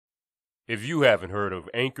If you haven't heard of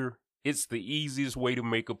Anchor, it's the easiest way to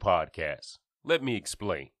make a podcast. Let me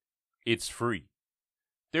explain. It's free.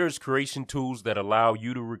 There's creation tools that allow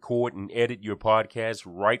you to record and edit your podcast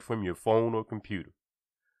right from your phone or computer.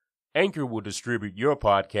 Anchor will distribute your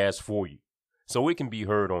podcast for you, so it can be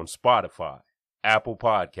heard on Spotify, Apple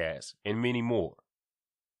Podcasts, and many more.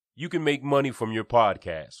 You can make money from your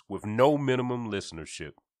podcast with no minimum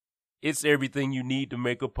listenership. It's everything you need to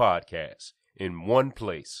make a podcast in one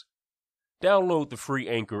place. Download the free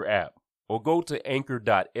Anchor app or go to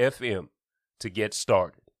anchor.fm to get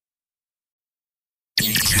started.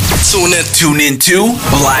 Tune into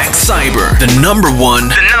Black Cyber, the number one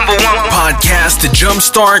podcast to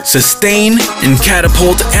jumpstart, sustain, and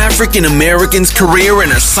catapult African Americans' career in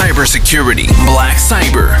cybersecurity. Black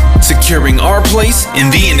Cyber, securing our place in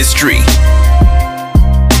the industry.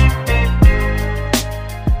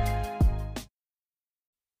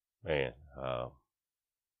 Man,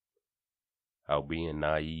 how being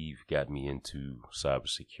naive got me into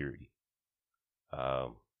cybersecurity.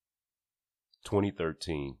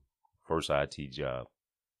 2013, first IT job.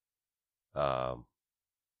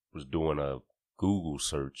 Was doing a Google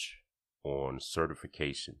search on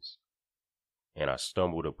certifications, and I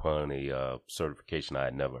stumbled upon a certification I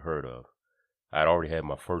had never heard of. I had already had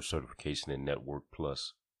my first certification in Network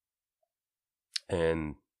Plus,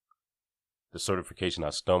 and the certification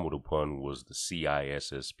I stumbled upon was the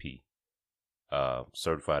CISSP,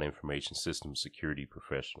 Certified Information Systems Security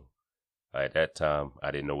Professional. At that time, I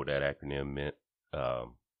didn't know what that acronym meant, but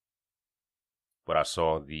I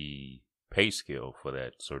saw the pay scale for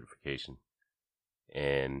that certification,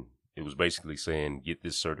 and it was basically saying, get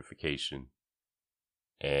this certification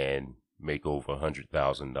and make over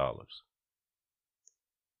 $100,000.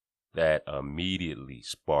 That immediately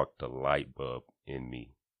sparked a light bulb in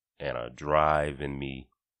me and a drive in me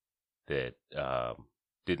that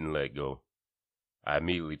didn't let go. I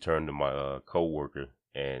immediately turned to my coworker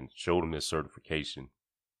and showed him this certification,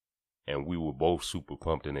 and we were both super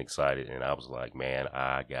pumped and excited, and I was like, man,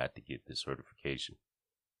 I got to get this certification.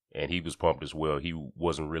 And he was pumped as well. He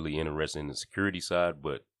wasn't really interested in the security side,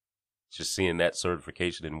 but just seeing that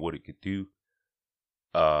certification and what it could do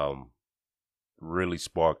really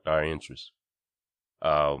sparked our interest.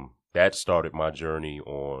 That started my journey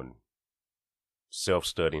on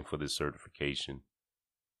self-studying for this certification,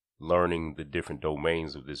 learning the different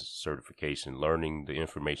domains of this certification, learning the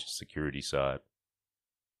information security side.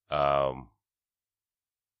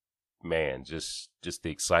 Man, just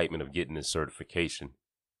the excitement of getting this certification.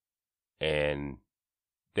 And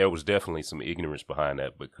there was definitely some ignorance behind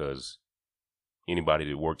that, because anybody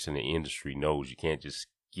that works in the industry knows you can't just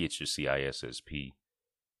get your CISSP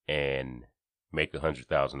and make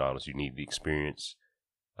 $100,000. You need the experience.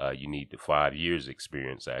 You need the 5 years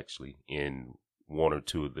experience, actually, in one or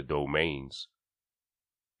two of the domains.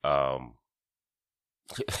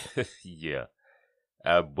 Yeah.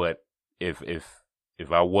 But if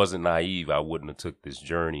I wasn't naive, I wouldn't have took this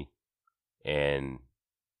journey, and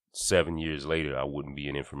 7 years later, I wouldn't be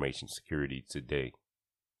in information security today.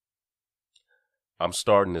 I'm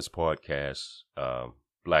starting this podcast,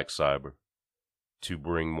 Black Cyber, to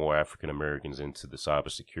bring more African Americans into the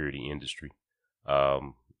cybersecurity industry.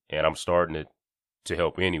 And I'm starting it to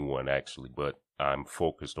help anyone, actually, but I'm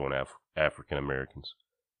focused on African Americans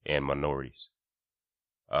and minorities.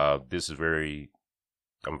 I'm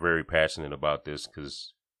very passionate about this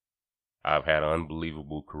because I've had an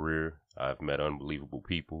unbelievable career. I've met unbelievable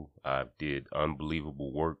people. I've did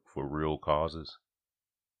unbelievable work for real causes.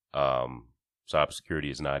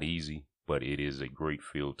 Cybersecurity is not easy, but it is a great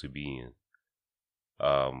field to be in.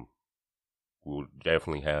 We'll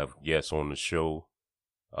definitely have guests on the show,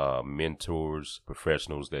 mentors,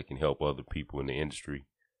 professionals that can help other people in the industry.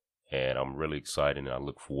 And I'm really excited, and I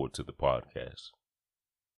look forward to the podcast.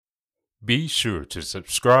 Be sure to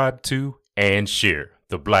subscribe to and share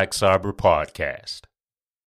the Black Cyber Podcast.